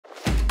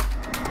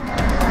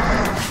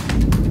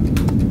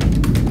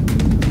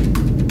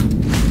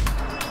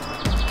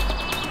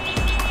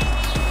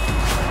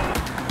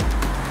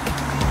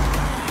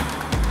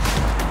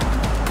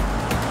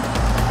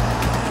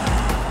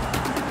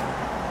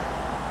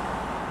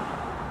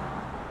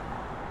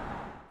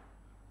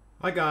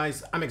Hi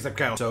guys, I'm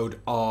ExactChaos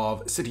episode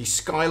of Cities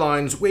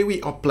Skylines, where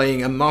we are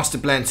playing a master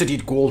plan city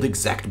called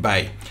Exact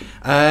Bay.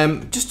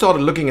 Just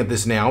started looking at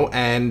this now,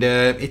 and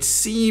it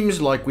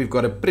seems like we've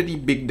got a pretty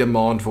big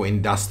demand for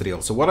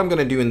industrial. So what I'm going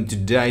to do in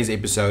today's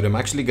episode, I'm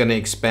actually going to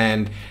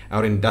expand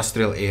our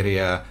industrial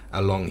area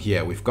along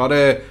here. We've got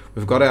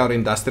our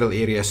industrial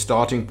area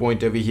starting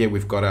point over here.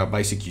 We've got our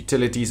basic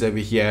utilities over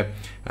here.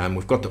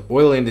 We've got the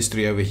oil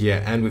industry over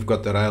here, and we've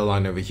got the rail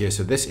line over here.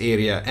 So this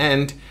area,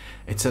 and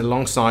it's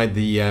alongside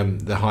the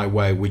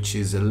highway, which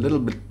is a little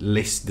bit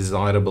less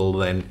desirable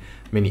than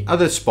many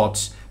other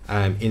spots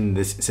in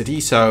this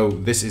city. So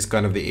this is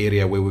kind of the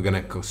area where we're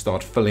going to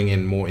start filling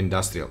in more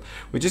industrial.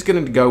 We're just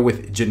going to go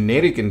with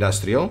generic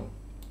industrial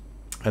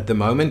at the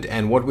moment,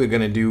 and what we're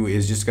going to do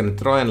is just going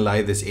to try and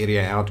lay this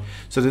area out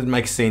so that it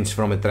makes sense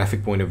from a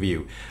traffic point of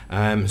view.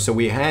 So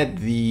we had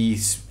the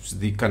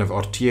kind of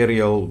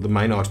arterial, the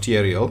main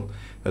arterial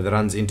that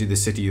runs into the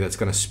city, that's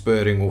kind of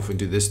spurring off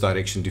into this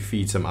direction to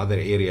feed some other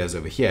areas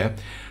over here,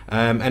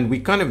 and we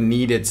kind of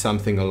needed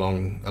something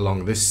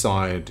along this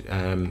side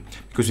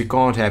because we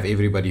can't have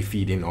everybody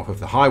feeding off of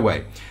the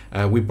highway.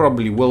 We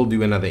probably will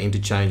do another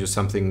interchange or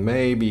something,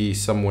 maybe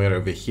somewhere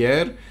over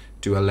here,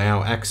 to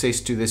allow access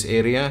to this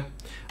area,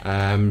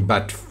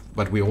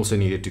 but we also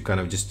needed to kind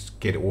of just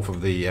get off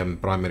of the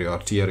primary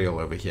arterial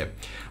over here.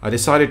 I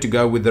decided to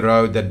go with the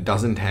road that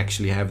doesn't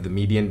actually have the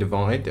median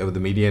divide or the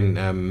median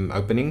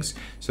openings,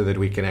 so that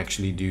we can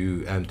actually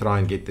do try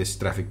and get this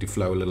traffic to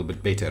flow a little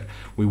bit better.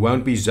 We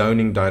won't be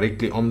zoning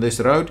directly on this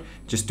road,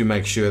 just to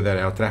make sure that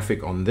our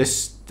traffic on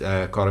this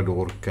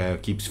corridor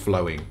keeps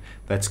flowing.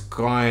 That's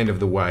kind of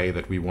the way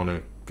that we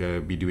want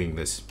to be doing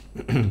this.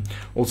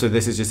 Also,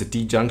 this is just a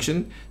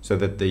T-junction, so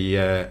that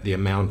the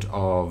amount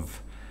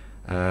of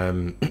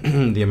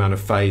the amount of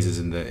phases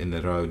in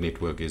the road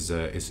network is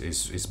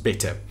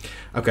better.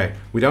 Okay,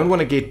 we don't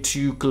want to get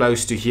too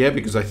close to here,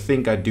 because I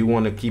think I do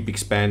want to keep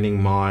expanding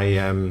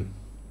my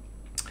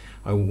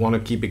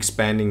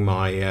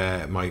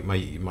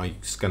my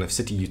kind of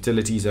city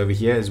utilities over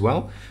here as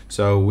well.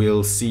 So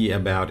we'll see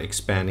about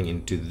expanding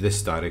into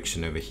this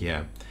direction over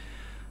here.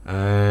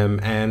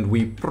 And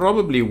we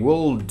probably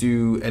will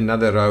do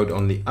another road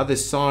on the other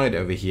side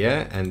over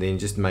here, and then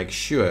just make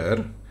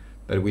sure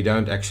that we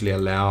don't actually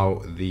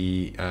allow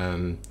the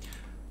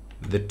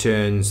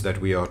turns that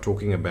we are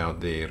talking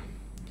about there.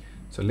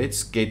 So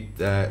let's get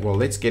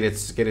let's get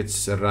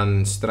it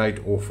run straight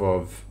off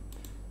of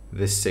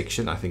this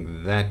section. I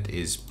think that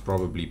is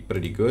probably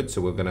pretty good.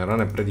 So we're going to run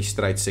a pretty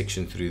straight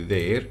section through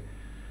there.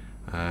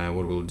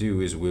 What we'll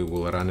do is we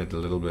will run it a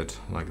little bit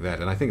like that,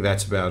 and I think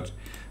that's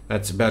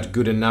about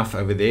good enough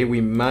over there.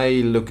 We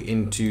may look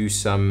into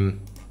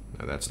some,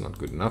 no, that's not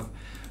good enough.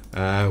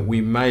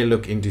 We may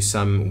look into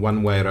some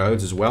one-way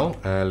roads as well.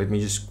 Let me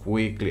just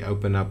quickly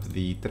open up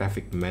the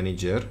traffic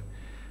manager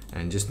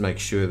and just make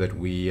sure that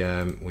we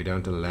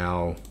don't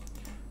allow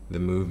the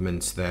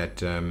movements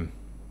that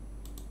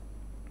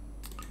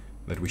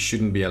we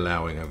shouldn't be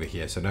allowing over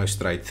here. So no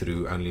straight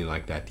through, only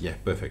like that. Yeah,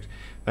 perfect.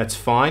 That's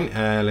fine.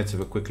 Let's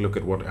have a quick look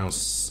at what our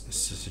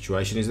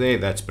situation is there.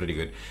 That's pretty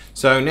good.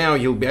 So now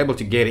you'll be able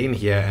to get in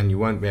here, and you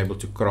won't be able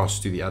to cross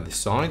to the other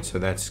side. So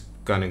that's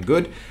kind of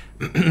good.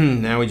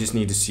 Now we just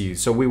need to see.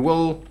 So we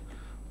will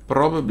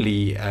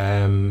probably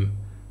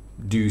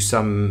do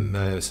some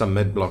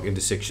mid-block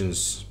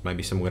intersections,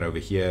 maybe somewhere over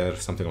here,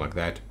 something like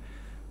that.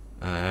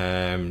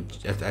 At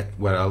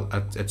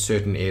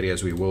certain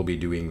areas we will be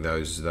doing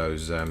those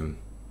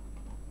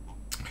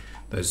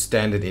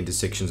standard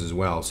intersections as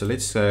well. So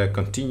let's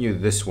continue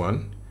this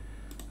one,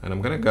 and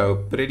I'm gonna go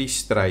pretty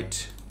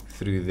straight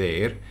through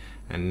there.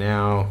 And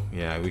now,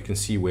 yeah, we can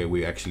see where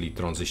we're actually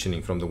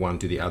transitioning from the one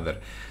to the other.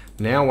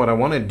 Now what I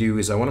want to do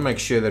is I want to make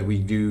sure that we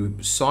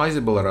do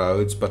sizable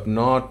roads, but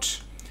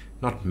not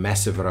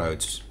massive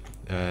roads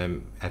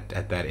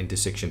at that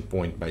intersection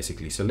point,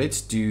 basically. So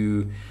let's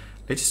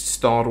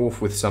start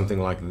off with something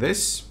like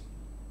this.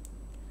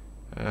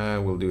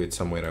 We'll do it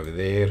somewhere over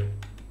there.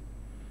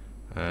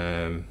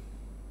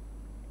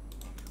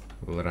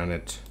 We'll run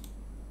it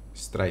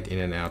straight in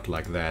and out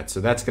like that. So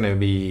that's going to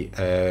be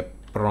a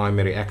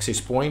primary access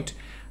point.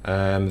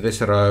 This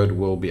road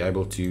will be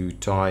able to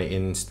tie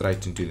in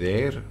straight into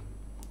there.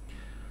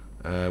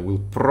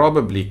 We'll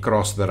probably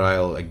cross the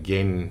rail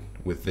again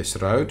with this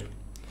road,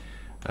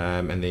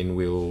 and then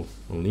we'll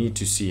need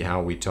to see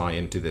how we tie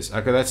into this.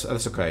 Okay, that's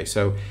okay.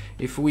 So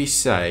if we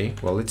say,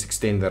 well, let's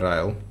extend the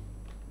rail,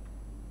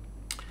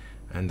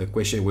 and the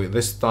question,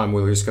 this time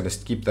we're just going to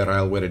keep the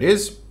rail where it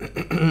is.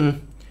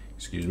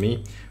 Excuse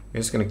me.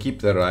 We're just going to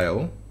keep the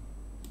rail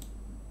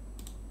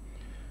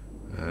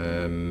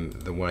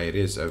the way it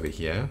is over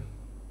here.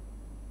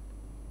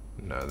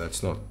 No,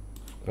 that's not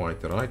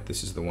quite right.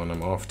 This is the one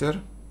I'm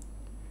after.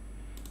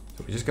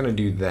 So we're just going to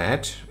do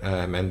that,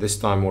 and this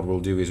time what we'll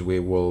do is we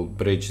will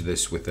bridge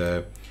this with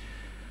a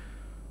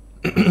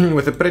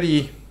with a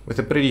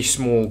pretty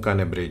small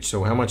kind of bridge.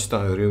 So how much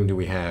room do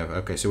we have?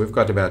 Okay, so we've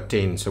got about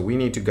 10. So we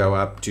need to go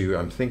up to,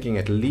 I'm thinking,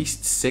 at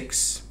least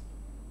 6.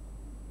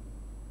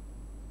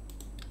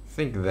 I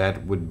think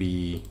that would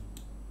be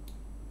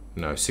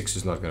No, 6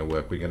 is not going to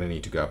work. We're going to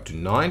need to go up to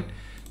 9.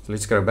 So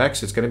let's go back.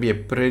 So it's going to be a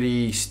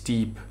pretty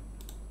steep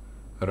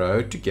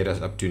road to get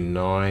us up to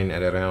 9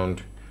 at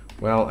around,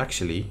 well,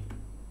 actually,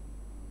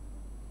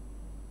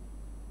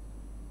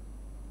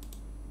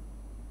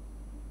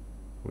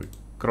 we're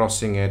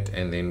crossing it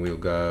and then we'll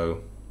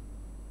go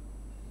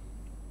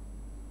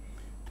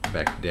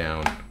back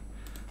down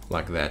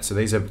like that. So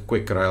there's a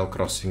quick rail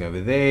crossing over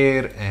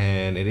there,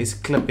 and it is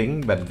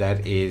clipping, but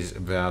that is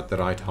about the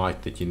right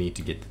height that you need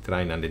to get the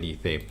train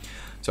underneath there.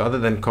 So other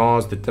than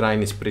cars, the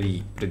terrain is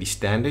pretty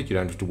standard. You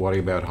don't have to worry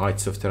about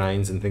heights of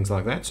terrains and things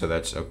like that, so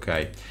that's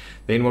okay.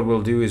 Then what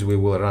we'll do is we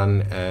will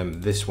run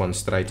this one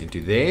straight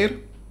into there,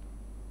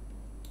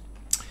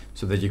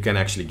 so that you can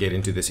actually get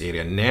into this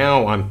area.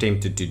 Now I'm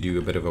tempted to do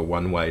a bit of a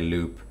one-way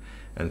loop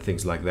and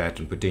things like that,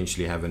 and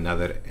potentially have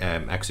another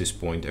access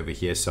point over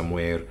here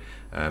somewhere,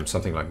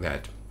 something like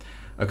that.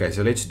 Okay,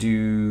 so let's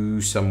do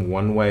some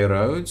one-way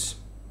roads.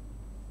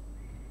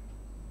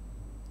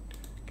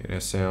 Get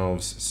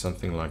ourselves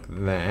something like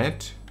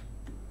that,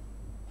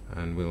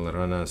 and we'll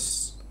run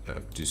us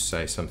up to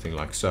say something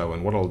like so.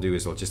 And what I'll do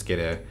is I'll just get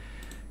a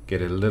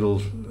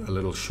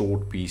little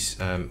short piece.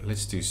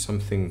 Let's do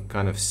something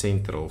kind of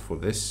central for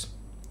this.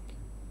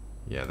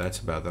 Yeah, that's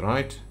about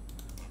right.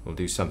 We'll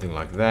do something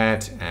like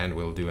that, and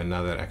we'll do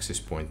another access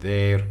point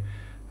there.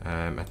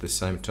 At the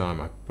same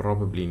time, I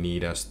probably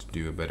need us to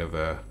do a bit of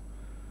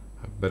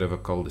a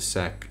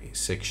cul-de-sac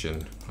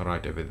section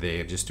right over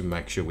there, just to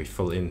make sure we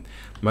fill in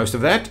most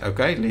of that.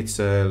 Okay,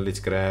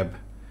 let's grab.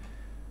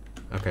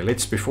 Okay,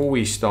 before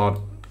we start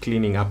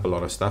cleaning up a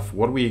lot of stuff,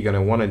 what we're going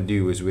to want to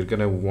do is we're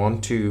going to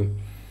want to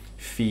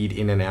feed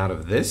in and out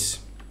of this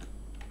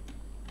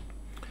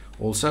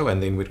also,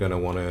 and then we're going to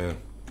want to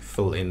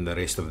fill in the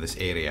rest of this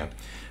area.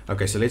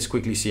 Okay, so let's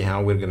quickly see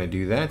how we're going to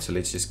do that. So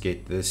let's just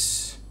get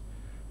this.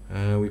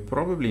 We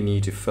probably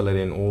need to fill it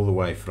in all the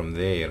way from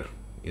there,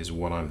 is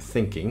what I'm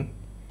thinking.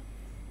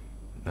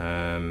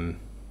 So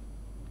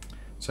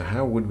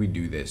how would we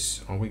do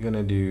this? Are we going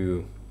to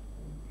do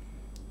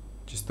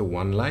just the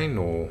one lane,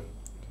 or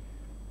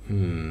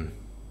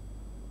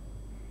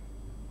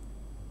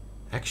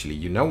actually,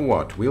 you know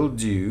what, we'll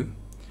do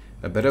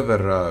a bit of a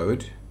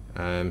road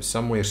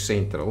somewhere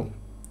central.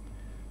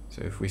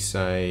 So if we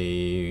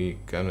say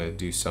gonna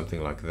do something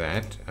like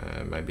that,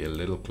 maybe a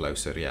little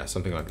closer, yeah,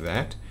 something like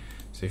that.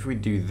 So if we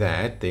do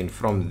that, then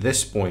from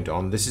this point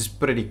on, this is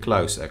pretty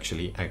close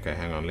actually. Okay,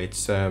 hang on,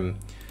 let's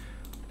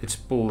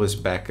pull this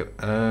back.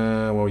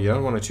 Well, you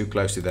don't want it too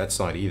close to that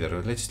side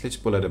either. Let's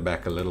pull it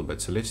back a little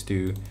bit. So let's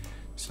do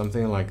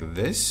something like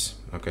this.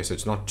 Okay, so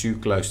it's not too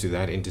close to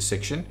that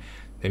intersection.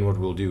 Then what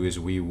we'll do is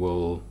we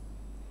will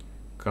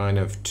kind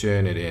of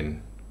turn it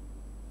in.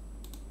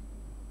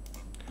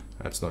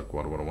 That's not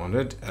quite what I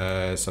wanted.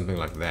 Something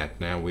like that.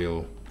 Now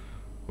we'll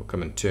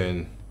come and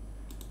turn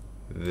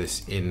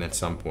this in at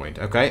some point.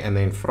 Okay, and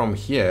then from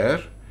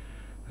here,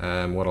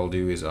 what I'll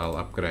do is I'll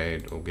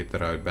upgrade or get the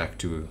road back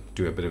to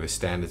a bit of a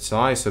standard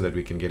size, so that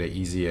we can get an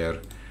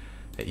easier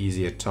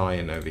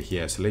tie-in over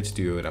here. So let's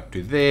do it up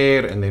to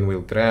there, and then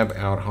we'll grab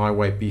our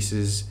highway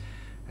pieces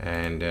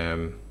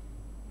and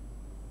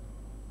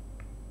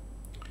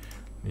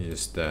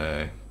just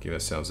give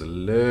ourselves a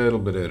little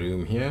bit of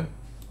room here.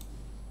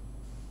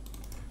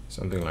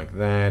 Something like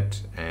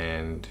that,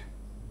 and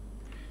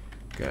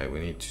okay, we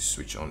need to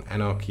switch on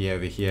Anarchy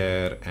over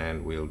here,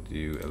 and we'll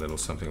do a little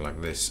something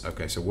like this.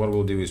 Okay, so what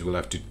we'll do is we'll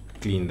have to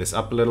clean this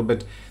up a little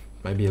bit,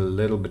 maybe a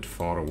little bit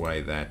far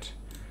away. That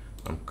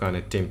I'm kind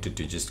of tempted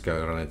to just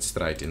go run it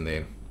straight in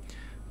there.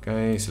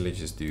 Okay, so let's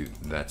just do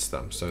that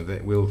stuff. So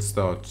that we'll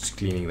start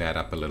cleaning that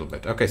up a little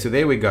bit. Okay, so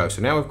there we go.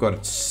 So now we've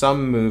got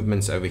some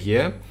movements over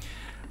here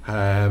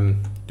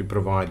to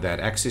provide that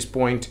access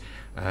point.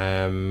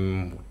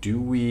 Do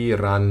we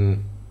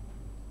run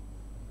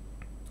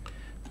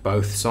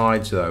both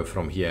sides though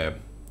from here?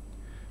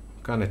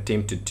 I'm kind of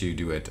tempted to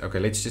do it. Okay,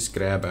 let's just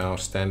grab our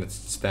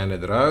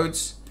standard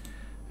roads,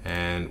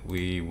 and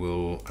we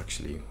will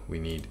actually, we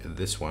need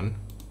this one.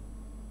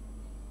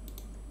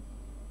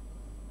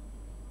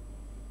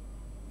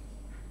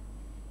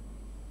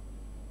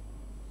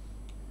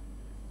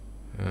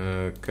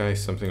 Okay,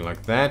 something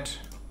like that.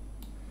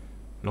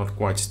 Not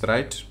quite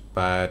straight,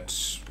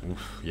 but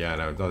yeah,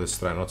 no,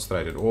 not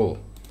straight at all.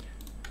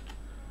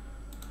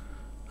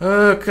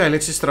 Okay,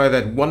 let's just try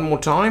that one more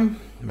time,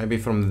 maybe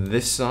from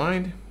this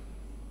side.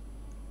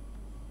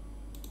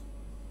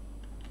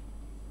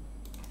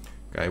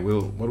 Okay,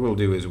 what we'll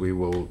do is we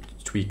will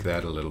tweak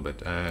that a little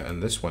bit,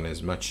 and this one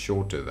is much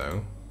shorter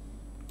though.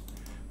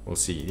 We'll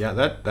see. Yeah,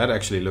 that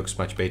actually looks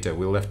much better.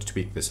 We'll have to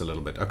tweak this a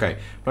little bit. Okay,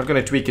 I'm not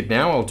going to tweak it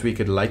now, I'll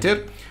tweak it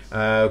later.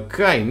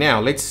 Okay,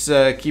 now let's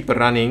keep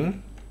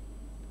running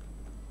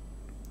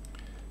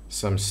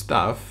some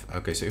stuff.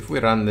 Okay, so if we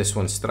run this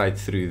one straight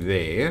through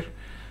there,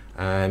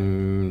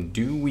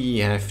 do we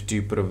have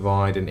to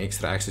provide an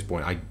extra access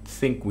point? I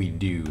think we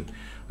do.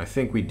 I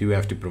think we do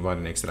have to provide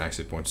an extra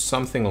access point,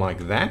 something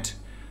like that.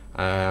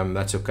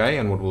 That's okay,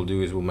 and what we'll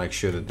do is we'll make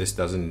sure that this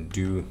doesn't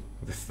do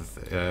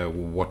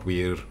what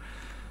we're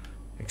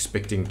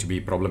expecting to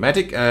be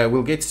problematic.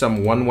 We'll get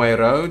some one-way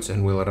roads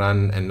and we'll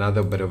run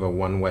another bit of a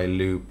one-way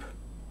loop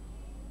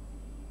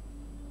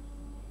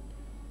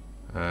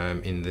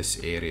in this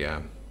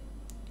area.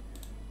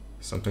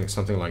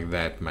 Something like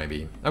that,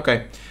 maybe.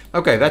 Okay,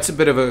 that's a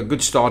bit of a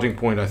good starting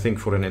point, I think,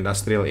 for an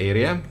industrial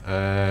area.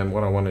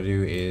 What I want to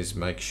do is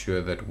make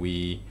sure that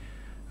we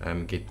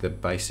get the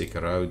basic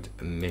road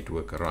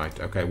network right.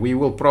 Okay, we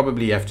will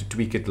probably have to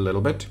tweak it a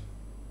little bit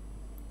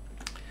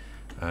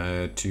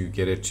to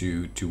get it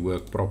to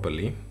work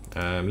properly.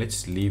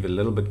 Let's leave a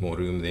little bit more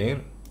room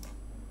there.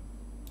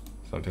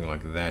 Something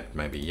like that,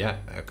 maybe. Yeah,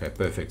 okay,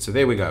 perfect. So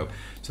there we go.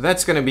 So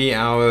that's going to be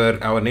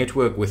our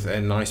network with a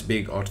nice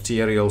big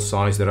arterial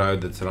sized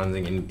road that's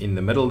running in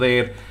the middle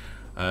there.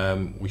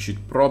 We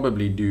should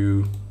probably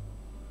do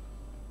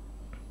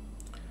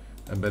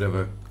a bit of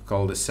a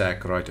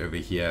cul-de-sac right over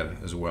here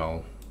as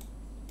well.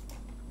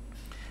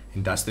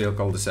 Industrial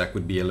cul-de-sac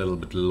would be a little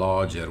bit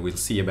larger. We'll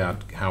see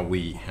about how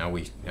we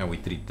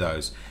treat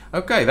those.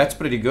 Okay, that's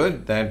pretty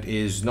good. That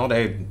is not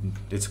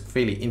it's a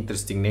fairly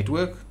interesting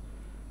network,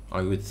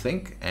 I would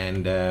think,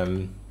 and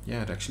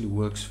yeah, it actually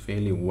works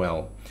fairly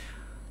well.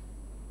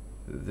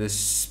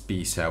 This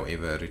piece,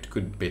 however, it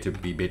could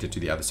be better to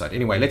the other side.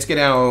 Anyway, let's get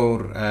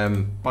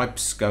our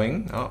pipes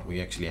going. Oh, we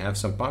actually have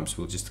some pipes.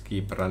 We'll just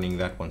keep running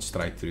that one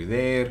straight through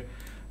there,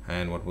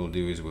 and what we'll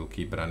do is we'll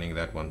keep running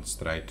that one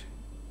straight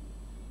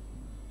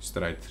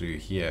through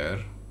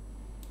here.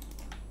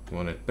 We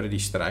want it pretty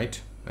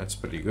straight. That's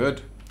pretty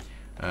good.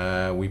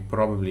 We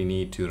probably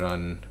need to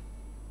run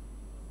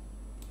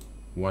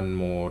one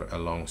more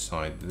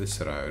alongside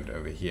this road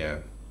over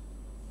here.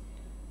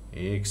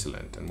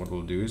 Excellent. And what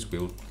we'll do is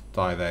we'll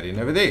tie that in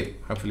over there.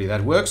 Hopefully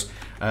that works.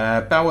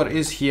 Power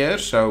is here,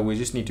 so we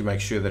just need to make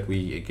sure that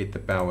we get the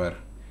power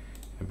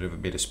in a bit of a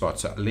better spot.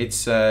 So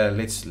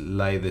let's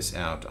lay this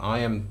out. I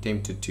am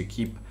tempted to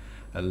keep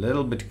a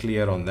little bit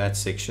clear on that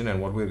section,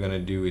 and what we're going to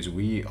do is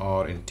we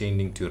are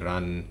intending to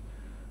run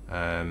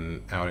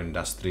our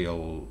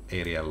industrial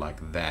area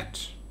like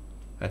that.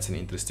 That's an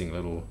interesting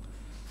little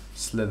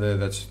slither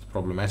that's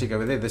problematic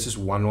over there. This is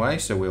one way,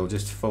 so we'll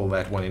just fill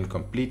that one in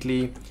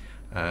completely.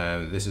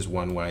 This is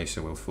one way,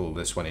 so we'll fill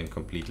this one in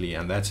completely,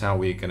 and that's how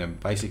we're going to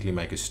basically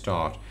make a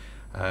start.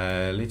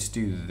 Let's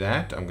do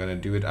that. I'm going to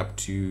do it up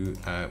to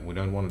we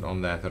don't want it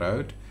on that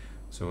road,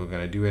 so we're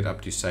going to do it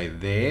up to, say,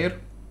 there.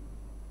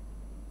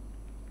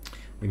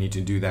 We need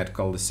to do that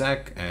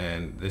cul-de-sac,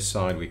 and this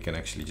side we can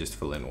actually just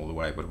fill in all the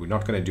way, but we're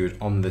not going to do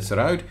it on this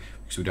road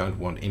because we don't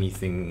want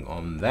anything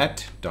on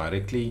that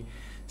directly.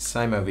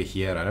 Same over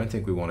here. I don't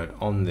think we want it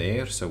on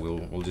there, so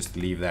we'll just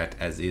leave that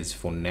as is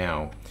for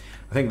now.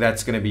 I think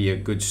that's going to be a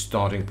good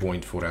starting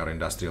point for our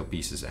industrial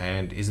pieces.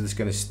 And is this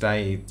going to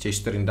stay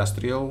Chester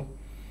Industrial?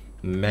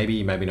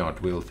 Maybe, maybe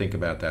not. We'll think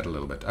about that a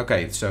little bit.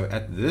 Okay, so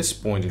at this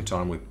point in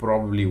time, we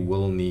probably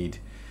will need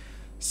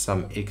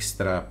some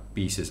extra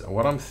pieces.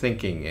 What I'm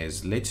thinking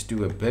is let's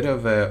do a bit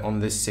of a,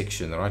 on this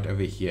section right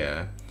over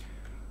here,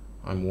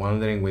 I'm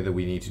wondering whether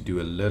we need to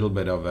do a little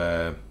bit of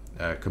a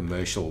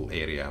commercial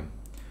area.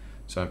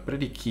 So I'm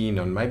pretty keen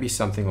on maybe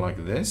something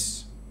like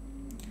this.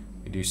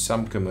 We do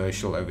some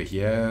commercial over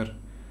here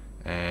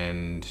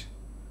and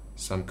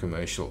some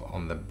commercial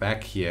on the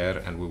back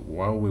here, and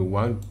while we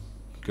won't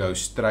go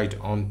straight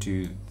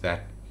onto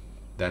that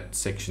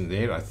section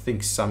there, I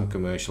think some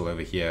commercial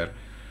over here,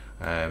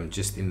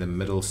 just in the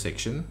middle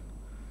section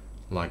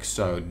like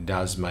so,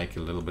 does make a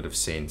little bit of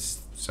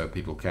sense, so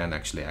people can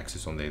actually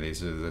access on there.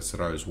 This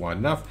row is wide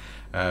enough.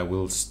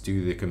 We'll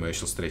do the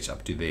commercial stretch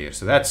up to there.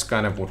 So that's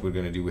kind of what we're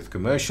going to do with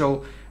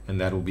commercial, and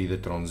that will be the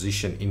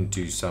transition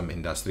into some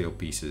industrial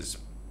pieces.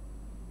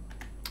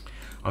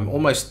 I'm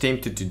almost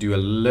tempted to do a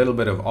little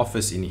bit of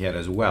office in here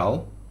as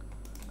well,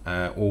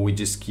 or we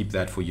just keep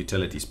that for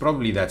utilities.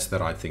 Probably that's the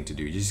right thing to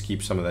do. Just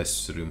keep some of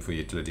this room for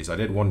utilities. I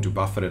did want to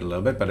buffer it a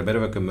little bit, but a bit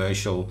of a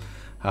commercial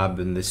hub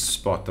in this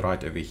spot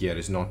right over here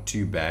is not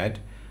too bad.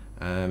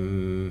 I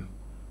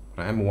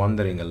am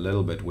wondering a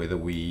little bit whether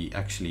we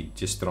actually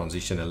just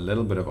transition a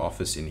little bit of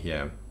office in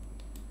here.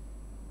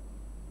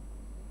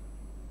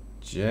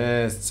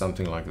 Just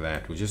something like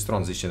that. We'll just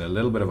transition a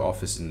little bit of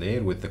office in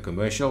there with the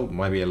commercial,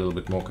 maybe a little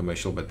bit more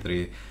commercial, but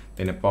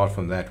then apart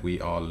from that, we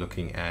are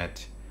looking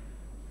at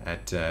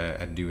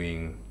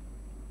doing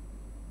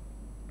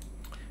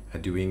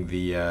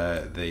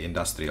the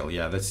industrial.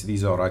 Yeah,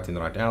 these are right in,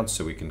 right out,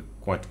 so we can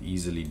quite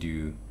easily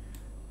do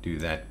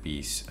that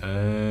piece.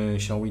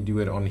 Shall we do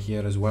it on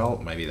here as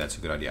well? Maybe that's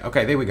a good idea.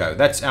 Okay, there we go.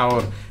 That's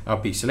our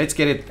piece. So let's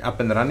get it up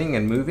and running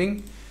and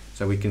moving,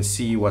 so we can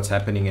see what's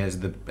happening as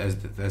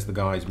the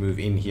guys move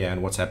in here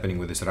and what's happening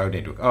with this road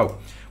network. Oh,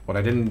 what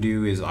I didn't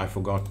do is I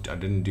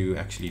didn't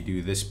actually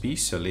do this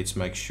piece. So let's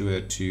make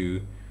sure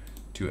to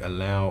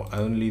allow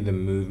only the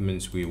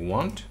movements we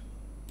want.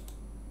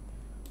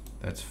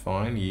 That's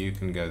fine. You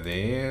can go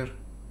there,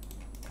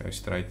 go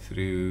straight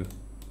through.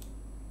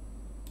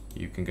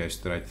 You can go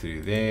straight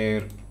through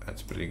there.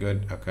 That's pretty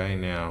good. Okay,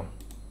 now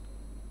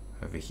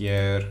over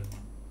here,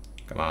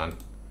 come on,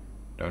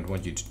 don't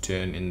want you to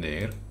turn in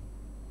there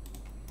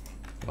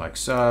like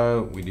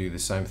so. We do the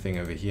same thing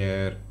over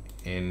here.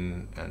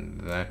 in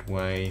and that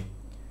way,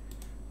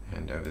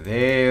 and over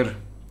there.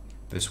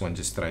 This one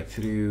just straight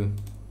through,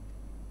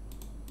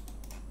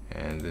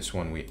 and this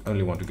one we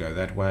only want to go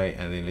that way.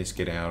 And then let's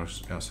get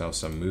ourselves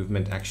some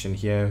movement action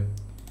here.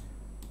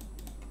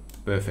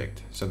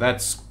 Perfect. So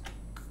that's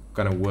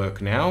gonna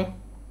work now.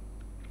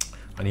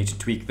 I need to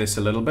tweak this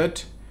a little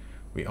bit.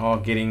 We are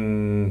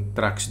getting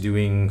trucks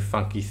doing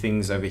funky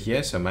things over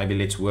here, so maybe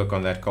let's work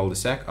on that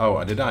cul-de-sac. Oh,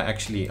 I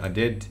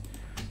did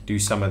do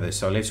some of this,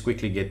 so let's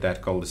quickly get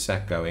that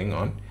cul-de-sac going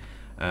on.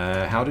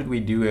 How did we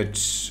do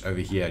it over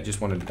here? I just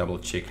wanted to double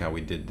check how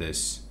we did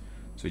this.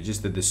 So we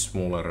just did this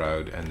smaller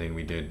road, and then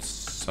we did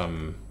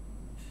some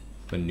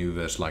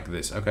maneuvers like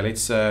this. Okay,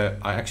 let's I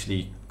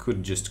actually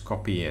could just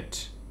copy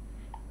it.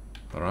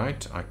 All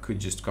right, I could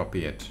just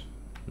copy it.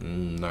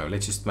 No,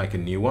 let's just make a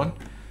new one.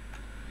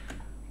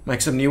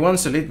 Make some new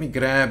ones. So let me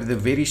grab the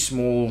very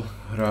small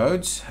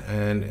roads,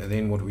 and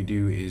then what we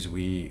do is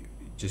we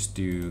just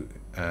do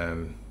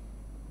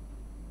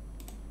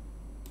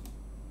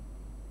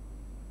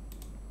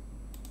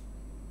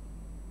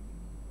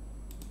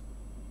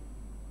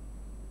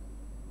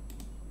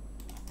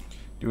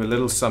do a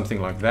little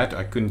something like that.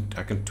 I can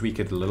tweak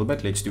it a little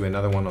bit. Let's do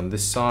another one on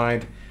this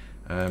side.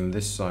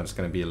 This side is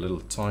going to be a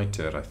little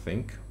tighter, I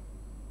think.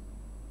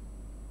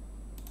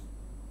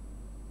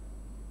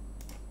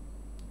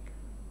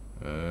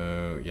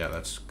 Yeah,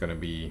 that's going to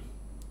be.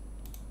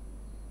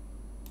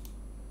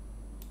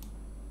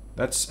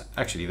 That's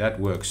actually, that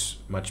works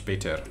much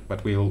better,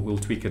 but we'll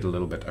tweak it a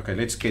little bit. Okay,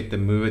 let's get the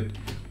move it.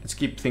 Let's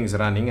keep things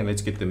running, and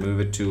let's get the move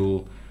it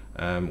tool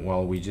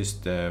while we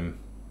just kind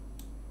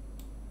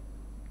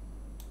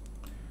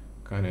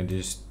of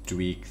just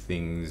tweak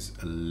things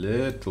a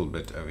little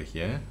bit over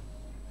here.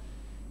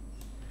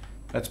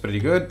 That's pretty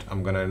good.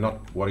 I'm gonna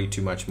not worry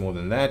too much more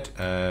than that.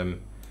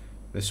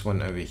 This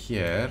one over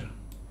here,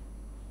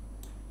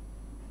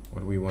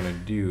 what we want to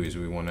do is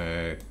we want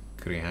to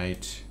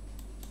create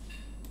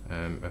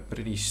a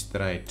pretty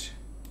straight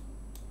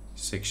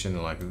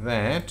section like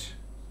that,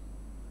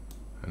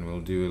 and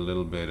we'll do a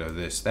little bit of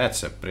this.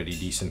 That's a pretty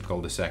decent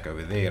cul-de-sac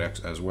over there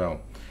as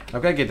well.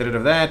 Okay, get rid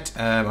of that.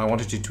 I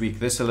wanted to tweak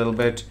this a little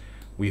bit.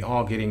 We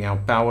are getting our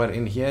power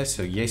in here,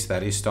 so yes,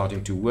 that is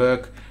starting to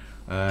work.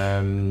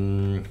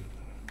 I'm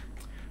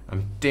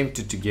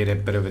tempted to get a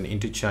bit of an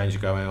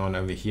interchange going on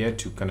over here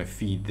to kind of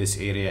feed this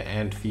area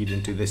and feed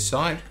into this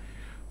side.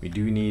 We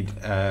do need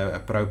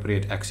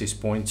appropriate access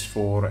points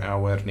for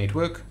our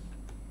network.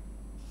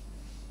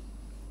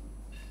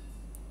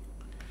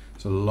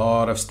 So a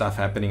lot of stuff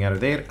happening out of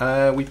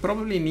there. We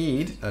probably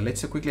need,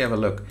 let's quickly have a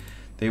look.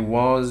 There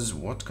was,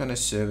 what kind of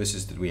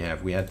services did we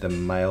have? We had the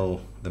mail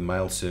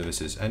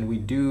services, and we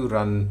do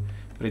run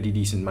pretty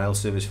decent mail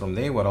service from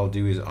there. What I'll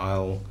do is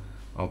I'll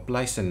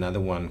place another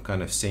one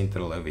kind of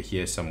central over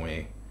here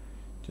somewhere,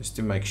 just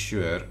to make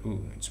sure.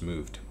 Ooh, it's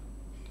moved.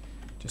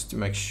 Just to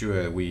make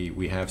sure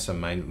we have some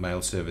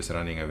mail service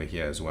running over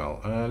here as well.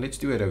 Let's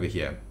do it over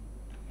here,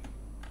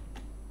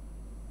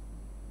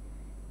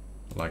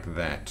 like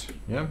that.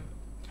 Yeah.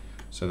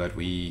 So that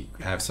we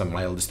have some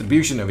mail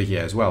distribution over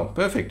here as well.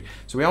 Perfect.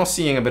 So we are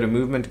seeing a bit of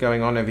movement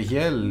going on over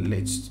here.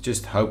 Let's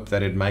just hope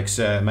that it makes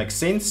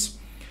sense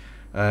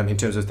in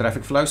terms of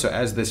traffic flow. So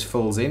as this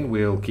fills in,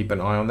 we'll keep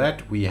an eye on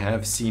that. We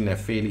have seen a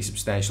fairly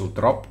substantial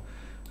drop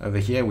over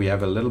here. We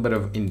have a little bit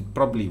of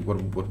probably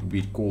what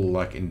we call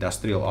like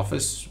industrial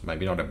office,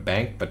 maybe not a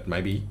bank, but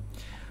maybe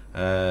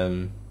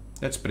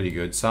that's pretty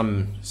good.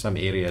 Some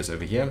areas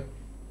over here.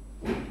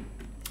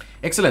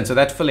 Excellent. So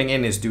that filling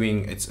in is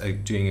doing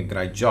a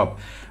great job.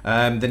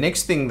 The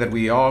next thing that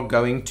we are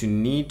going to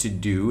need to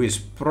do is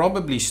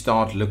probably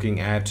start looking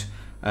at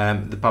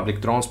the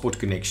public transport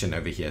connection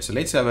over here. So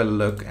let's have a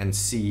look and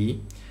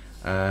see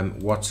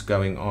what's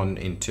going on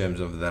in terms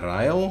of the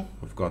rail.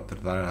 We've got the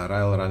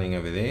rail running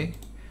over there.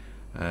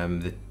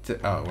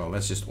 Well,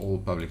 that's just all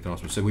public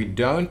transport. So we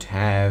don't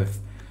have.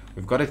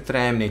 We've got a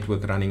tram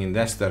network running in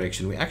this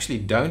direction. We actually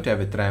don't have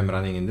a tram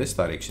running in this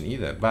direction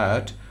either,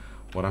 but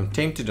what I'm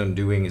tempted on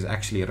doing is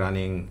actually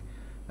running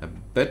a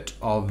bit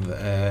of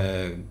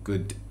a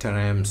good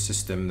tram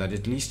system that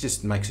at least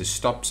just makes a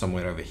stop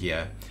somewhere over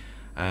here.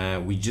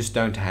 We just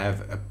don't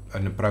have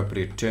an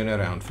appropriate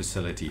turnaround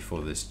facility for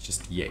this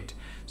just yet.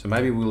 So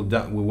maybe we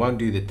won't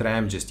do the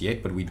tram just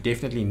yet, but we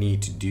definitely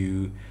need to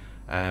do.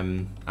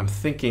 I'm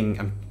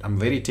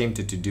very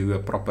tempted to do a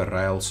proper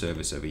rail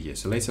service over here.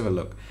 So let's have a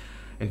look.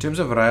 In terms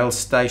of rail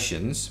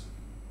stations,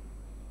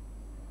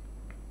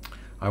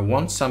 I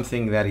want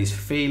something that is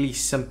fairly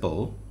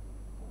simple,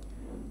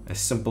 a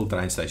simple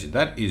train station.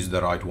 That is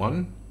the right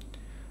one.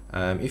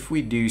 If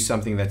we do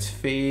something that's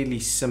fairly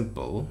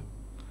simple,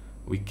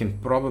 we can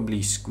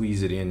probably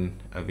squeeze it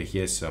in over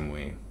here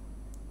somewhere,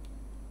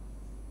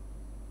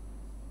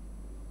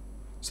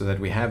 so that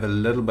we have a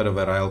little bit of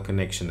a rail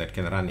connection that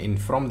can run in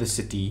from the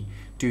city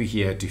to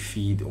here to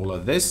feed all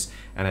of this,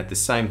 and at the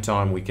same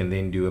time we can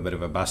then do a bit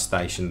of a bus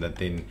station that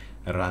then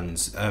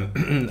runs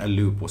a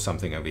loop or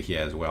something over here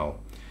as well.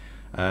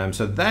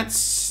 So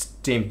that's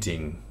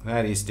tempting.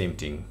 That is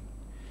tempting.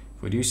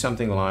 If we do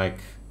something like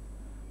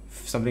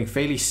something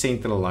fairly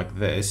central like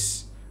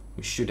this,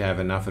 we should have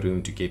enough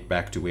room to get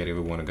back to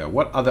wherever we want to go.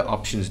 What other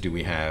options do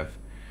we have?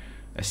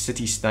 A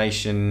city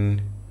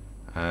station.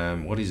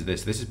 What is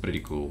this? This is pretty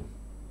cool.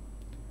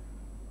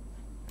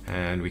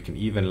 And we can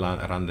even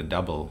run the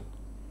double.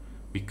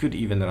 We could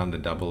even run the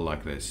double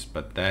like this,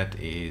 but that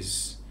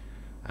is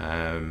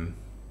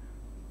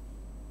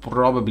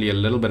probably a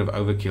little bit of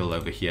overkill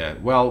over here.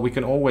 Well, we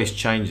can always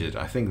change it.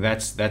 I think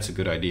that's a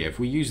good idea. If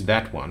we use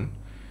that one,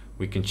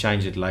 we can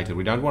change it later.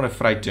 We don't want a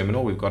freight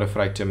terminal. We've got a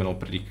freight terminal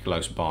pretty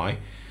close by.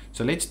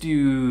 So let's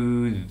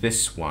do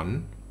this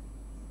one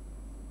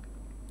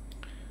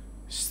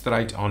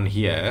straight on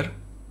here.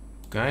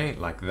 Okay,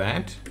 like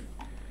that.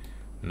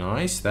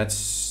 Nice,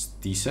 that's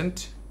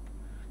decent.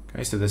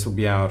 Okay, so this will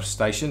be our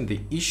station.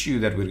 The issue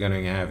that we're going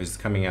to have is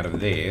coming out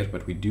of there,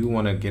 but we do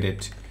want to get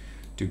it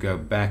to go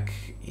back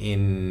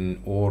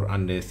in or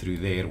under through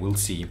there. We'll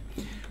see.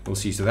 We'll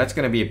see. So that's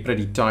going to be a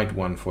pretty tight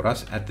one for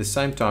us. At the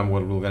same time,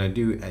 what we're going to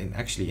do, and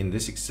actually in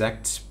this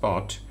exact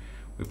spot,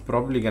 we're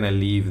probably going to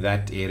leave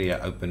that area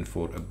open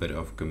for a bit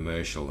of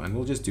commercial, and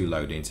we'll just do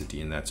low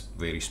density in that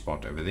very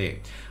spot over there.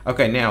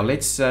 Okay, now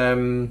let's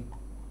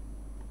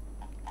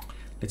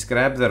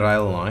grab the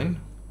rail line,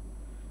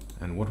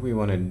 and what we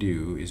want to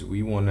do is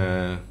we want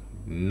to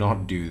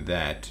not do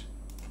that.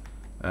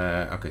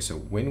 Okay, so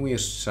when we are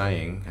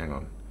saying, hang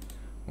on,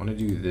 I want to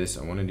do this,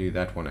 I want to do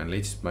that one, and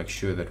let's make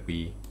sure that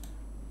we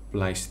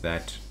place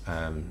that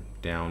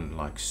down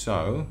like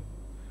so.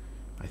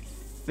 I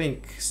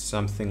think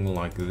something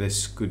like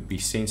this could be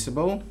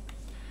sensible.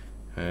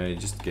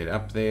 Just get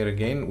up there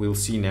again. We'll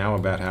see now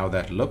about how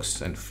that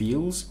looks and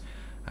feels.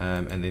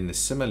 And then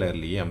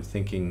similarly, I'm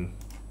thinking,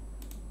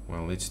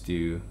 well, let's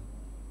do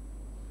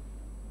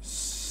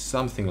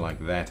something like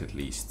that at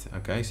least.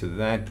 Okay, so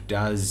that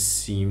does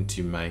seem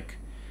to make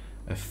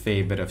a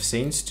fair bit of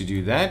sense to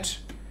do that.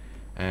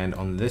 And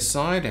on this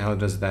side, how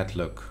does that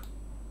look?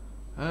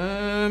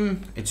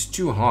 It's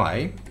too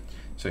high.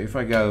 So if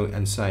I go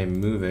and say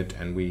move it,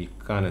 and we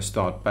kind of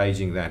start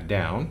paging that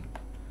down,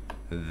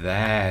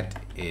 that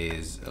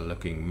is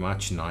looking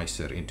much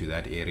nicer into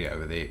that area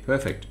over there.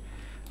 Perfect.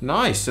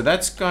 Nice. So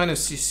that's kind of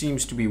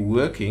seems to be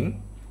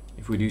working.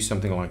 If we do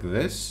something like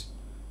this,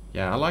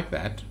 yeah, I like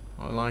that.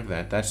 I like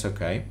that. That's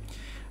okay.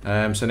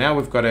 So now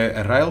we've got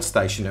a rail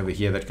station over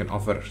here that can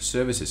offer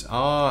services.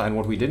 And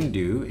what we didn't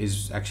do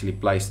is actually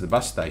place the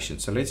bus station.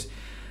 So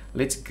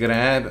let's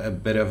grab a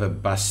bit of a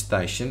bus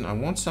station. I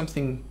want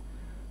something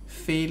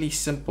fairly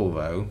simple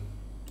though.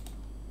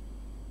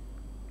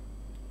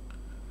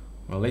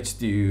 Well, let's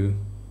do.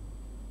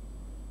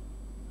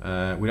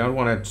 We don't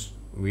want it.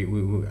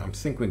 I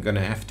think we're going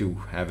to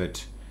have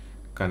it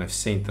kind of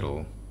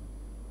central.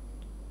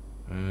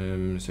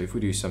 So if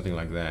we do something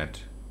like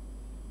that,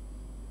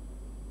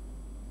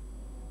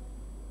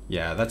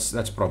 yeah,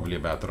 that's probably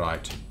about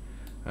right.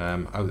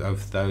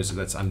 Of those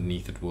that's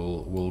underneath it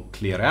will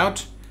clear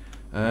out.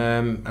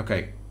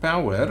 Okay,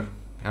 power.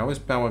 How is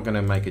power going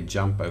to make a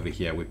jump over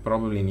here? We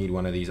probably need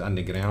one of these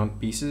underground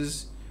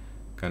pieces,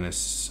 kind of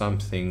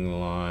something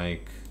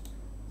like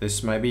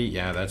this maybe.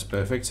 Yeah, that's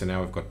perfect. So now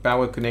we've got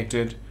power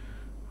connected.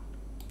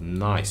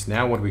 Nice.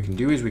 Now what we can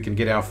do is we can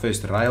get our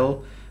first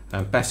rail,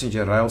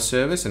 passenger rail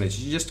service, and it's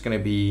just going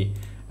to be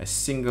a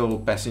single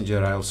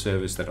passenger rail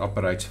service that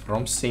operates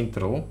from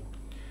Central,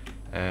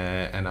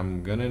 and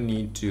I'm going to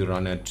need to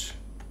run it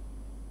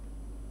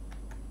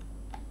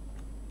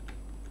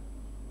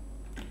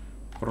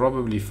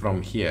probably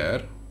from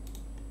here.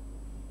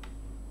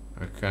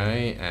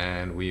 Okay,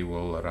 and we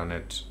will run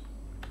it.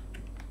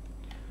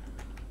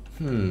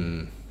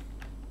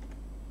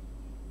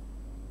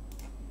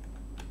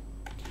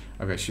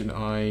 Okay, should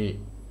I,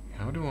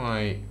 how do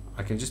I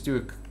can just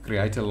do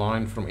create a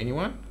line from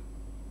anyone,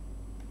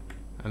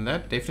 and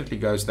that definitely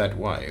goes that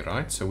way,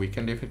 right? So we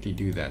can definitely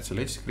do that. So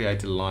let's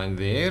create a line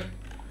there,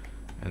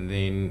 and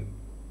then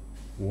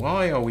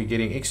why are we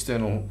getting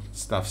external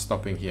stuff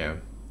stopping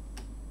here?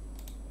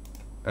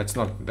 That's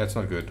not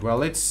good. Well,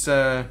 let's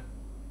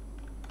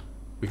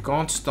we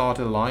can't start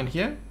a line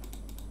here.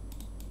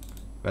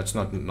 That's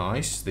not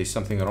nice. There's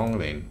something wrong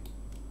then.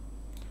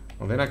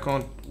 Well, then I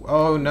can't.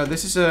 Oh no,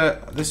 this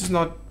is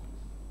not.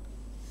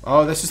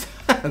 Oh, this is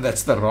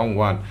that's the wrong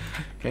one.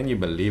 Can you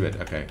believe it?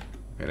 Okay,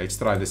 let's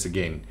try this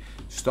again.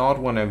 Start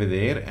one over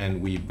there,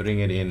 and we bring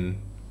it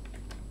in,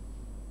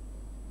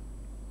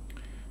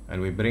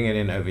 and we bring it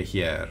in over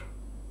here.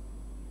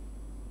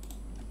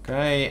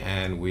 Okay,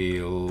 and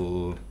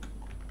we'll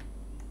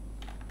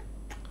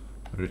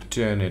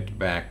return it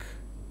back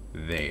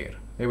there.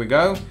 There we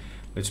go.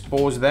 Let's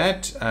pause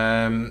that.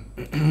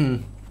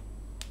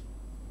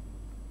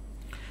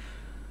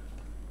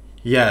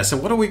 Yeah, so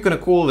what are we going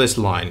to call this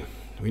line?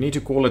 We need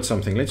to call it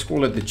something. Let's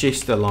call it the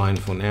Chester line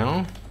for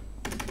now.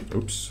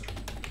 Oops.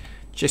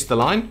 Chester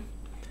line.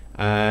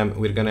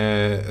 We're going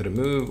to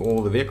remove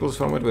all the vehicles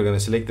from it. We're going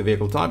to select the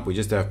vehicle type. We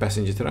just have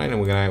passenger train, and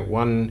we're going to have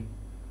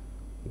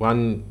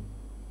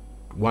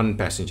one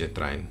passenger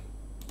train.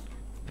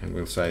 And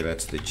we'll say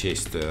that's the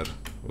Chester,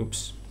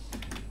 oops,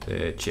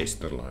 the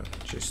Chester line,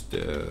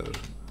 Chester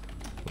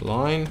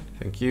line,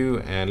 thank you,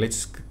 and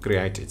let's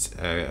create its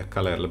a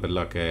color a little bit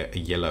like a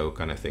yellow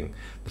kind of thing.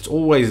 It's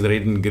always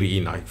red and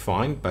green, I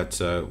find, but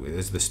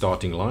there's the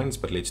starting lines,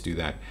 but let's do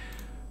that.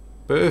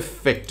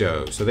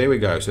 Perfecto. So there we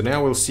go. So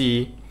now we'll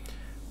see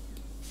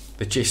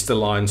the Chester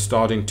line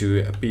starting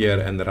to appear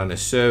and run a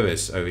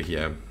service over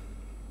here.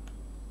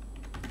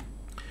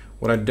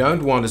 What I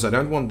don't want is I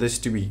don't want this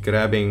to be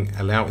grabbing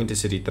allow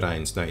intercity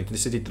trains. Now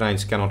intercity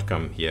trains cannot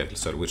come here,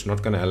 so we're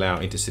not going to allow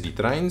intercity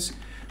trains.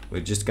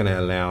 We're just going to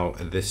allow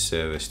this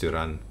service to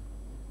run.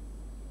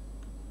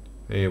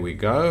 There we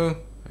go.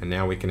 And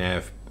now we can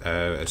have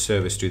a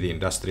service to the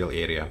industrial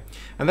area.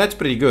 And that's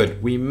pretty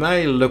good. We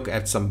may look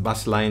at some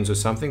bus lanes or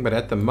something, but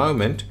at the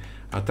moment,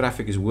 our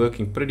traffic is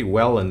working pretty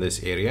well in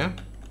this area.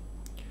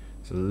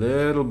 It's a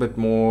little bit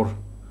more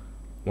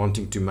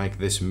wanting to make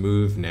this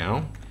move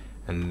now.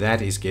 And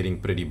that is getting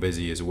pretty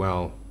busy as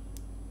well.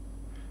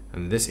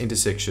 And this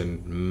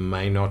intersection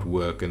may not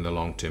work in the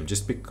long term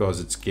just because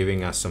it's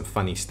giving us some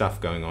funny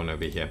stuff going on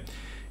over here.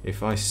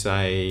 If I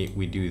say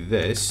we do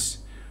this,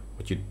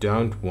 what you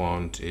don't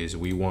want is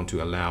we want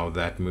to allow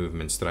that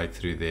movement straight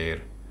through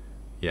there.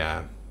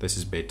 Yeah, this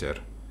is better.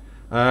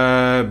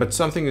 But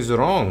something is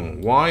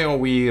wrong. Why are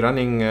we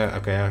running?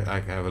 Okay, I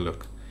have a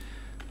look.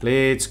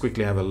 Let's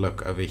quickly have a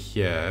look over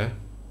here.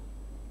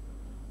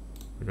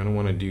 We're going to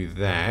want to do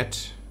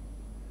that.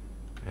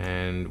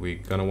 And we're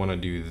going to want to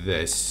do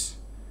this.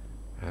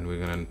 And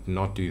we're going to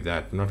not do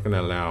that. We're not going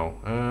to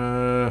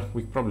allow.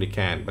 We probably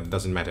can, but it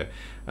doesn't matter.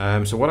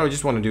 So what I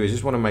just want to do is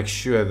just want to make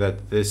sure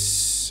that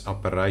this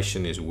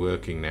operation is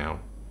working now.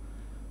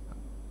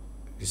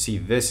 You see,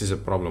 this is a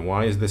problem.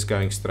 Why is this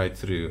going straight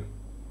through?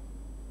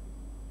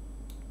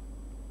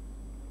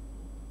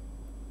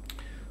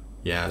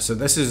 Yeah, so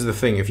this is the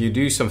thing. If you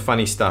do some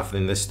funny stuff,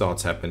 then this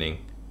starts happening.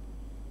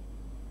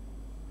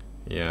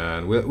 Yeah,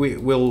 and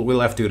we'll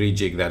have to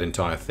rejig that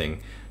entire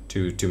thing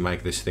to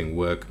make this thing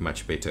work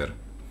much better.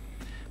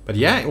 But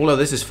yeah, all of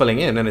this is filling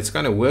in and it's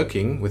kind of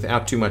working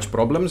without too much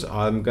problems.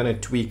 I'm going to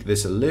tweak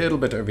this a little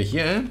bit over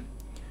here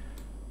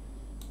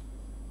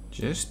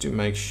just to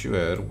make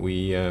sure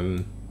we've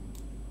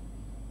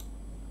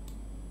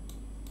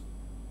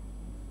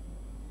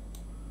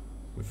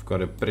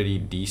got a pretty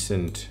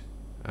decent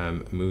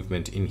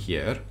movement in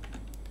here.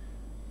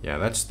 Yeah,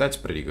 that's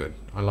pretty good.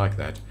 I like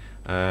that.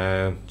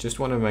 Just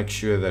want to make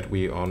sure that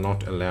we are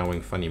not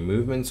allowing funny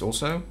movements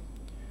also.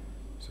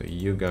 So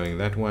you're going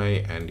that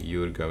way and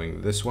you're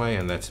going this way,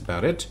 and that's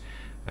about it.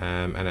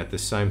 And at the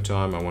same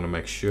time, I want to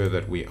make sure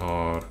that we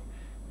are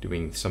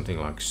doing something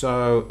like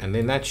so, and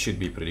then that should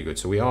be pretty good.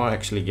 So we are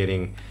actually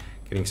getting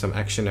some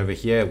action over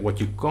here. What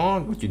you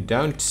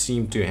don't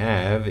seem to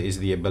have is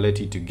the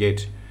ability to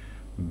get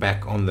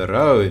back on the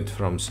road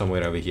from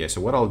somewhere over here.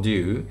 So what I'll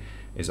do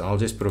is I'll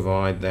just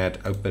provide that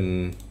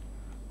open.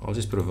 I'll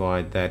just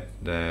provide that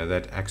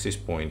that access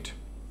point.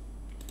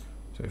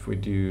 So if we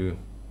do.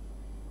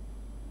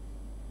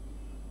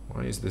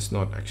 Why is this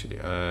not actually,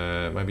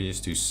 maybe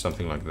just do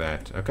something like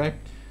that, okay?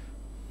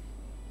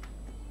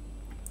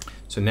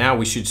 So now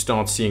we should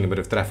start seeing a bit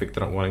of traffic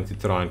wanting to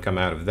try and come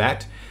out of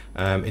that.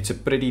 It's a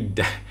pretty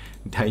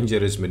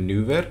dangerous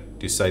maneuver,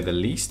 to say the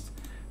least.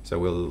 So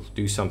we'll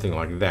do something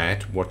like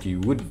that. What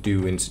you would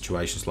do in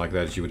situations like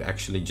that is you would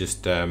actually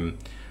just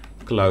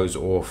close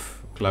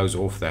off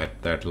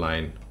that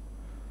lane.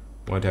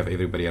 Won't have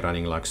everybody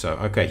running like so.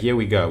 Okay, here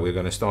we go. We're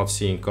going to start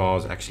seeing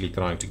cars actually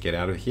trying to get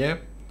out of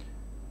here.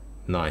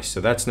 Nice, so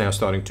that's now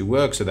starting to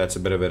work, so that's a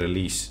bit of a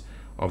release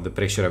of the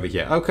pressure over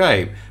here.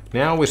 Okay,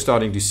 now we're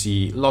starting to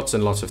see lots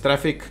and lots of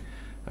traffic.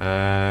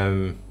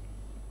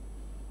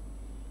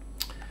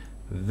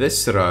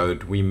 This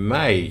road, we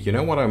may, you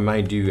know what I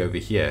may do over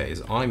here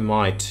is I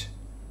might,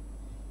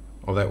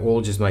 are they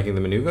all just making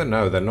the maneuver?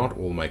 No, they're not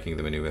all making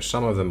the maneuver.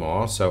 Some of them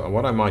are. So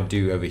what I might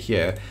do over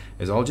here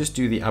is I'll just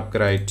do the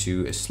upgrade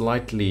to a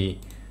slightly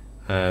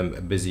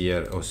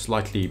busier or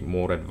slightly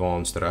more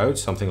advanced road,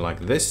 something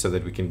like this, so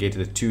that we can get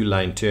the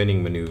 2-lane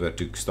turning maneuver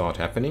to start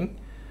happening.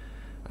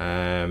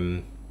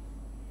 And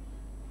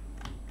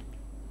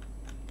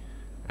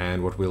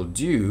what we'll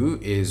do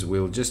is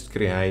we'll just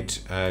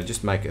create,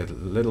 just make a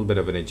little bit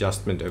of an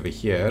adjustment over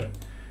here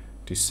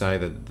to say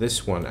that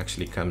this one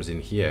actually comes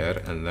in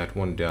here and that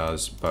one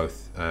does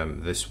both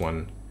this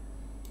one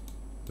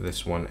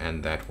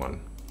and that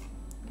one.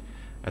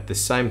 At the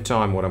same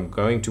time, what I'm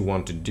going to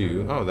want to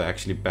do, oh, they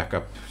actually back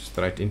up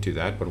straight into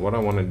that, but what I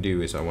want to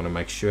do is I want to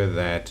make sure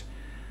that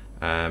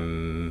I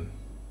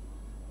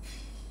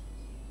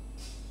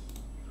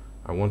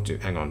want to,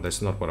 hang on,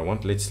 that's not what I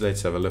want. Let's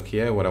have a look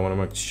here. What I want to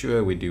make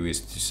sure we do is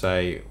to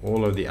say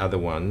all of the other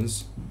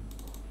ones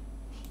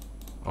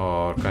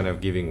are kind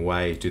of giving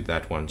way to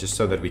that one, just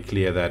so that we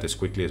clear that as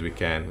quickly as we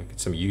can. We get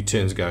some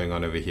U-turns going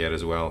on over here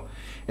as well.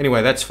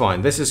 Anyway, that's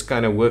fine. This is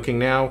kind of working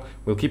now.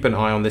 We'll keep an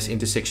eye on this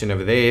intersection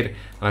over there. And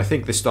I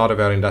think the start of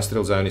our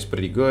industrial zone is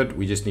pretty good.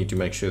 We just need to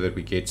make sure that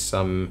we get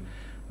some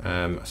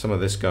of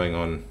this going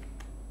on.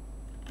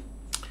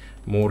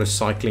 More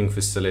recycling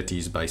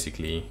facilities,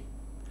 basically.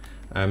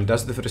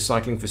 Does the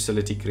recycling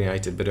facility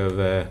create a bit of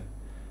a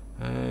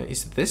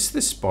Is this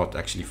the spot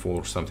actually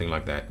for something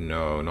like that?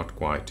 No, not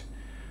quite.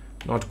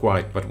 Not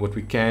quite, but what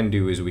we can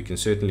do is we can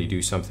certainly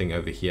do something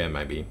over here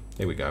maybe.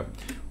 There we go.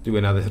 Do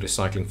another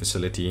recycling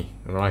facility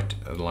right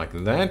like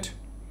that.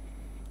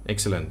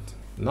 Excellent.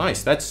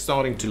 Nice. That's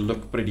starting to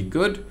look pretty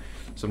good.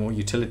 Some more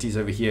utilities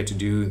over here to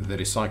do the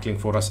recycling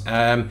for us.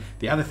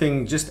 The other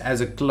thing, just as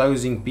a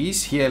closing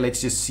piece here,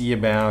 let's just see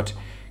about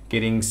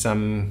getting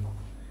some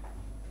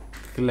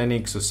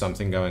clinics or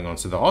something going on.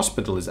 So the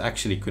hospital is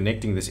actually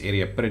connecting this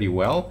area pretty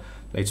well.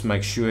 Let's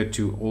make sure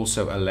to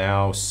also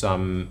allow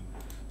some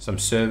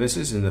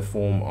services in the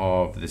form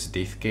of this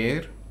death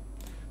care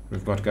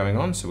we've got going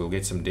on. So we'll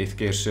get some death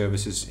care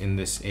services in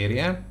this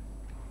area.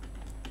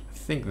 I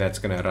think that's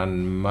going to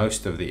run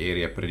most of the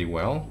area pretty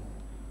well.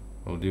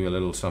 We'll do a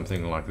little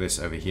something like this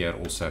over here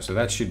also. So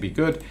that should be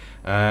good.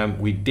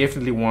 We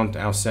definitely want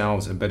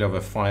ourselves a bit of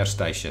a fire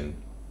station.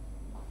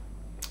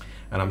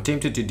 And I'm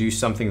tempted to do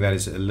something that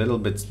is a little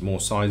bit more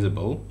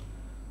sizable.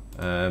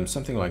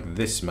 Something like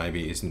this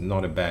maybe is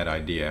not a bad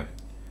idea.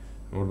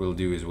 What we'll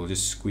do is we'll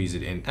just squeeze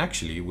it in.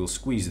 Actually, we'll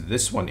squeeze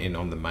this one in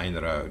on the main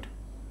road.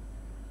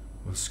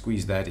 We'll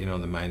squeeze that in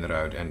on the main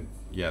road, and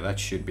yeah, that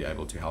should be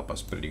able to help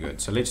us pretty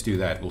good. So let's do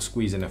that. We'll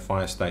squeeze in a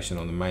fire station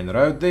on the main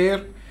road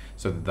there,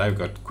 so that they've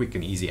got quick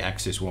and easy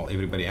access while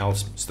everybody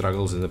else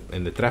struggles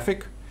in the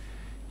traffic.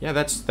 Yeah,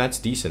 that's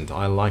decent.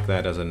 I like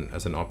that as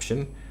an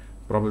option.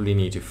 Probably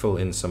need to fill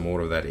in some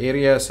more of that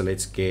area. So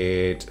let's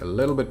get a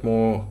little bit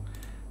more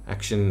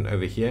action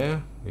over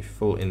here. We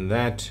fill in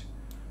that.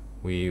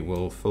 We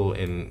will fill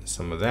in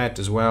some of that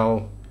as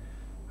well.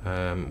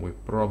 We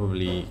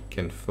probably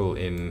can fill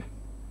in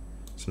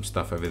some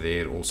stuff over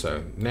there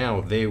also. Now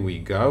there we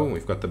go.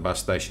 We've got the bus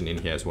station in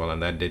here as well,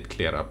 and that did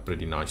clear up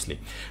pretty nicely.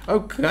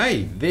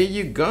 Okay, there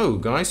you go,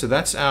 guys. So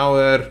that's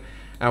our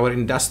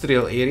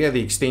industrial area,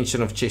 the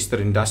extension of Chester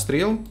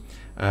Industrial.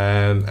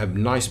 A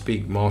nice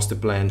big master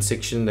plan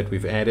section that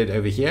we've added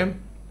over here,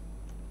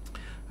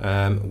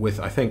 with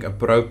I think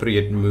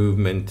appropriate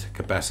movement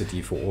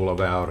capacity for all of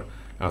our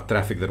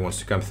traffic that wants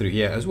to come through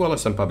here, as well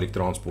as some public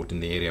transport in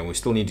the area. And we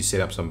still need to set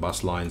up some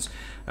bus lines,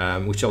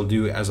 which I'll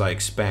do as I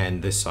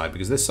expand this side,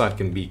 because this side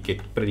can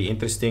get pretty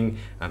interesting,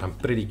 and I'm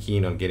pretty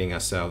keen on getting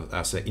ourselves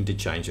as an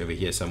interchange over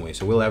here somewhere.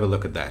 So we'll have a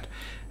look at that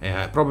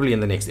probably in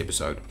the next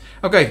episode.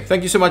 Okay,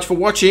 thank you so much for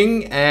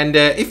watching, and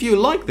if you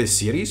like this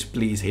series,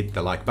 please hit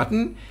the like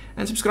button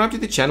and subscribe to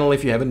the channel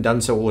if you haven't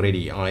done so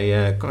already.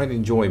 I quite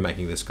enjoy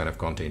making this kind of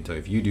content, so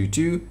if you do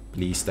too,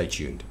 please stay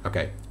tuned.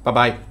 Okay, bye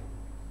bye.